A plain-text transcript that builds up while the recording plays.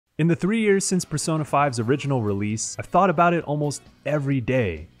In the 3 years since Persona 5's original release, I've thought about it almost every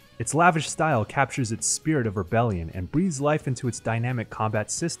day. Its lavish style captures its spirit of rebellion and breathes life into its dynamic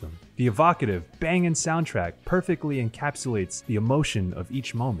combat system. The evocative, banging soundtrack perfectly encapsulates the emotion of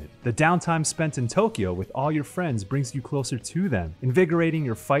each moment. The downtime spent in Tokyo with all your friends brings you closer to them, invigorating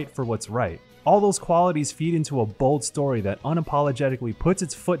your fight for what's right. All those qualities feed into a bold story that unapologetically puts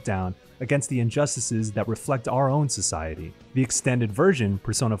its foot down against the injustices that reflect our own society. The extended version,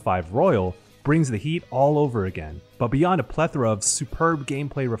 Persona 5 Royal, brings the heat all over again. But beyond a plethora of superb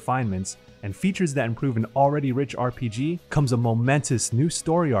gameplay refinements and features that improve an already rich RPG, comes a momentous new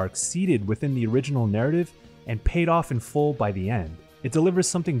story arc seated within the original narrative and paid off in full by the end. It delivers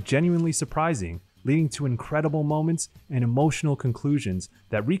something genuinely surprising, leading to incredible moments and emotional conclusions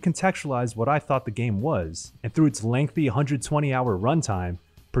that recontextualize what I thought the game was. And through its lengthy 120-hour runtime,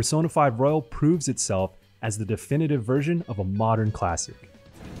 Persona 5 Royal proves itself as the definitive version of a modern classic.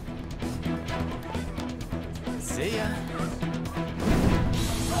 See ya.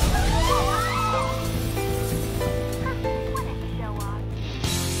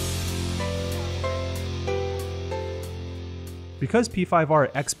 Because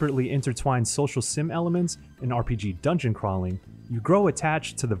P5R expertly intertwines social sim elements and RPG dungeon crawling, you grow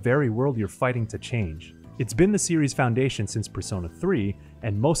attached to the very world you're fighting to change. It's been the series' foundation since Persona 3,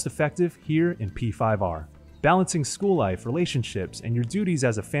 and most effective here in P5R. Balancing school life, relationships, and your duties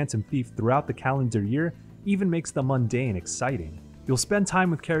as a phantom thief throughout the calendar year even makes the mundane exciting. You'll spend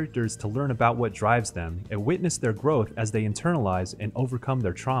time with characters to learn about what drives them and witness their growth as they internalize and overcome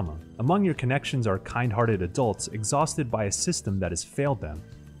their trauma. Among your connections are kind-hearted adults exhausted by a system that has failed them,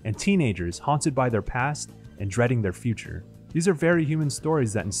 and teenagers haunted by their past and dreading their future. These are very human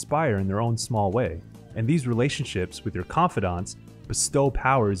stories that inspire in their own small way, and these relationships with your confidants bestow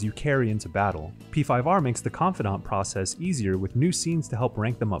powers you carry into battle. P5R makes the confidant process easier with new scenes to help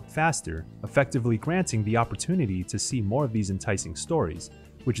rank them up faster, effectively granting the opportunity to see more of these enticing stories,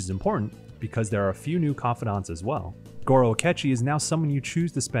 which is important because there are a few new confidants as well. Goro Akechi is now someone you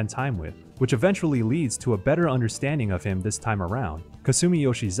choose to spend time with, which eventually leads to a better understanding of him this time around. Kasumi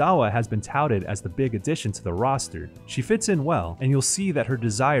Yoshizawa has been touted as the big addition to the roster. She fits in well, and you'll see that her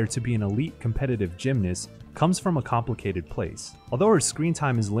desire to be an elite competitive gymnast comes from a complicated place. Although her screen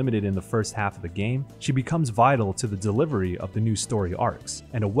time is limited in the first half of the game, she becomes vital to the delivery of the new story arcs,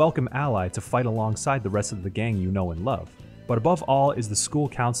 and a welcome ally to fight alongside the rest of the gang you know and love. But above all is the school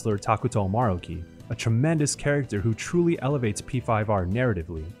counselor Takuto Maruki, a tremendous character who truly elevates P5R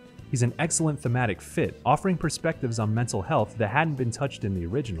narratively. He's an excellent thematic fit, offering perspectives on mental health that hadn't been touched in the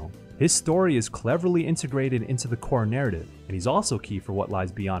original. His story is cleverly integrated into the core narrative, and he's also key for what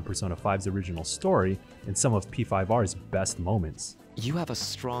lies beyond Persona 5's original story in some of P5R's best moments. You have a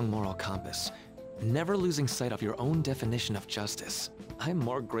strong moral compass, never losing sight of your own definition of justice. I'm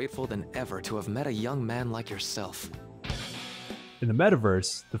more grateful than ever to have met a young man like yourself. In the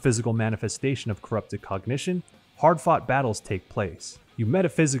metaverse, the physical manifestation of corrupted cognition, hard-fought battles take place. You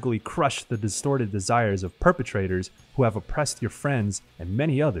metaphysically crush the distorted desires of perpetrators who have oppressed your friends and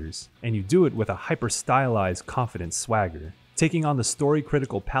many others, and you do it with a hyper-stylized, confident swagger. Taking on the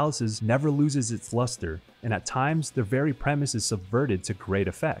story-critical palaces never loses its luster, and at times, their very premise is subverted to great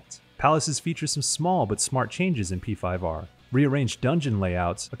effect. Palaces feature some small but smart changes in P5R. Rearranged dungeon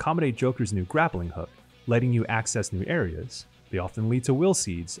layouts accommodate Joker's new grappling hook, letting you access new areas. They often lead to Will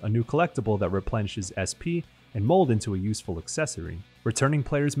Seeds, a new collectible that replenishes SP and mold into a useful accessory. Returning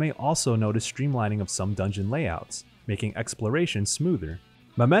players may also notice streamlining of some dungeon layouts, making exploration smoother.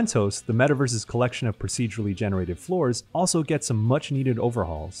 Mementos, the metaverse's collection of procedurally generated floors, also gets some much needed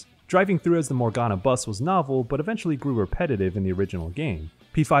overhauls. Driving through as the Morgana bus was novel, but eventually grew repetitive in the original game.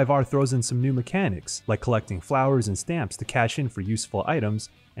 P5R throws in some new mechanics, like collecting flowers and stamps to cash in for useful items,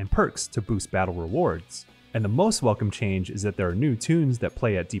 and perks to boost battle rewards. And the most welcome change is that there are new tunes that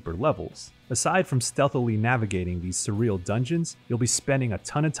play at deeper levels. Aside from stealthily navigating these surreal dungeons, you'll be spending a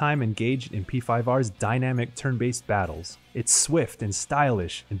ton of time engaged in P5R's dynamic turn-based battles. It's swift and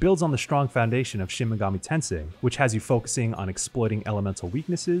stylish, and builds on the strong foundation of Shin Megami Tensei, which has you focusing on exploiting elemental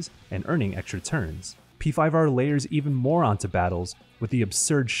weaknesses and earning extra turns. P5R layers even more onto battles with the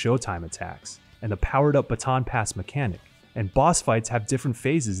absurd showtime attacks, and the powered-up baton pass mechanic. And boss fights have different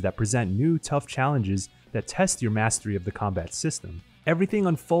phases that present new, tough challenges that test your mastery of the combat system. Everything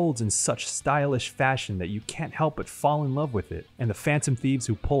unfolds in such stylish fashion that you can't help but fall in love with it, and the Phantom Thieves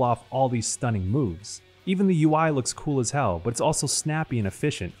who pull off all these stunning moves. Even the UI looks cool as hell, but it's also snappy and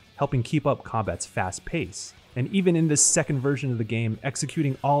efficient, helping keep up combat's fast pace. And even in this second version of the game,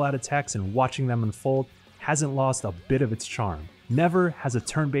 executing all-out attacks and watching them unfold hasn't lost a bit of its charm. Never has a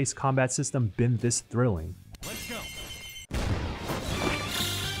turn-based combat system been this thrilling. Let's go.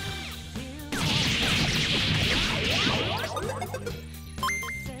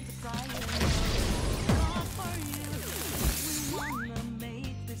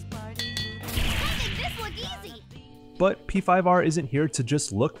 But P5R isn't here to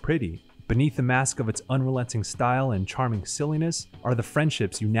just look pretty. Beneath the mask of its unrelenting style and charming silliness are the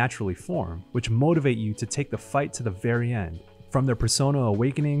friendships you naturally form, which motivate you to take the fight to the very end. From their persona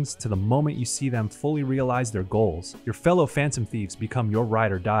awakenings to the moment you see them fully realize their goals, your fellow Phantom Thieves become your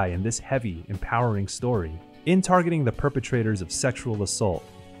ride or die in this heavy, empowering story. In targeting the perpetrators of sexual assault,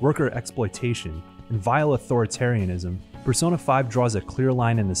 worker exploitation, and vile authoritarianism, Persona 5 draws a clear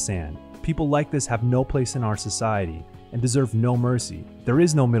line in the sand. People like this have no place in our society and deserve no mercy. There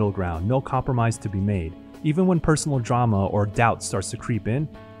is no middle ground, no compromise to be made. Even when personal drama or doubt starts to creep in,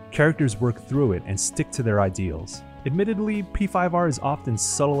 characters work through it and stick to their ideals. Admittedly, P5R is often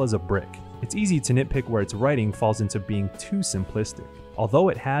subtle as a brick. It's easy to nitpick where its writing falls into being too simplistic. Although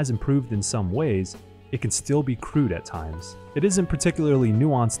it has improved in some ways, it can still be crude at times. It isn't particularly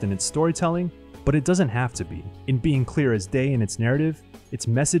nuanced in its storytelling, but it doesn't have to be. In being clear as day in its narrative, its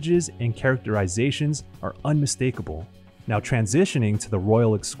messages and characterizations are unmistakable. Now transitioning to the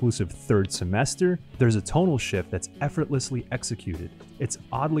Royal exclusive third semester, there's a tonal shift that's effortlessly executed. It's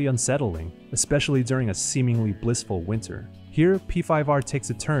oddly unsettling, especially during a seemingly blissful winter. Here, P5R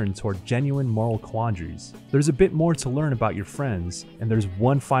takes a turn toward genuine moral quandaries. There's a bit more to learn about your friends, and there's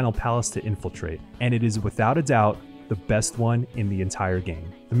one final palace to infiltrate, and it is without a doubt the best one in the entire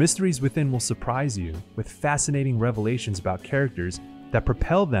game. The mysteries within will surprise you with fascinating revelations about characters that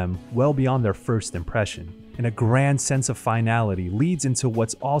propel them well beyond their first impression. And a grand sense of finality leads into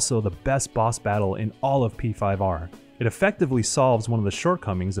what's also the best boss battle in all of P5R. It effectively solves one of the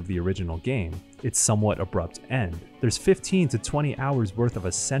shortcomings of the original game, its somewhat abrupt end. There's 15 to 20 hours worth of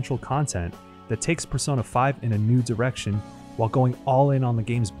essential content that takes Persona 5 in a new direction while going all in on the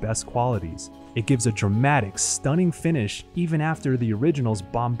game's best qualities. It gives a dramatic, stunning finish even after the original's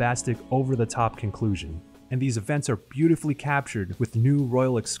bombastic, over-the-top conclusion. And these events are beautifully captured with new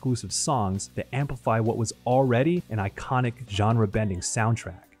Royal exclusive songs that amplify what was already an iconic genre-bending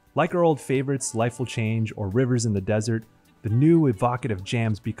soundtrack. Like our old favorites Life Will Change or Rivers in the Desert, the new evocative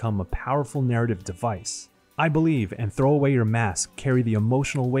jams become a powerful narrative device. I Believe and Throw Away Your Mask carry the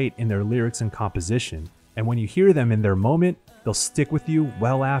emotional weight in their lyrics and composition, and when you hear them in their moment, they'll stick with you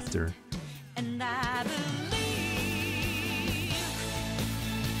well after. And I believe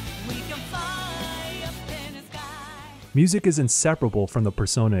we can fly up in the sky. Music is inseparable from the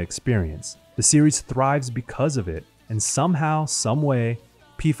Persona experience. The series thrives because of it, and somehow, someway,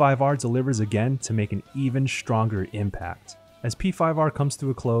 P5R delivers again to make an even stronger impact. As P5R comes to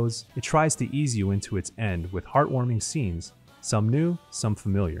a close, it tries to ease you into its end with heartwarming scenes, some new, some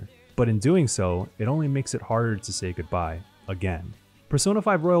familiar. But in doing so, it only makes it harder to say goodbye, again. Persona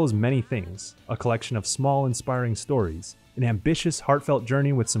 5 Royal is many things: a collection of small, inspiring stories, an ambitious, heartfelt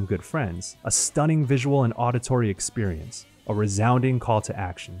journey with some good friends, a stunning visual and auditory experience, a resounding call to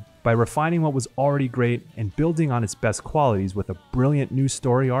action. By refining what was already great and building on its best qualities with a brilliant new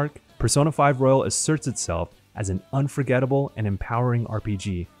story arc, Persona 5 Royal asserts itself as an unforgettable and empowering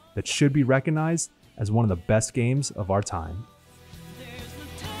RPG that should be recognized as one of the best games of our time.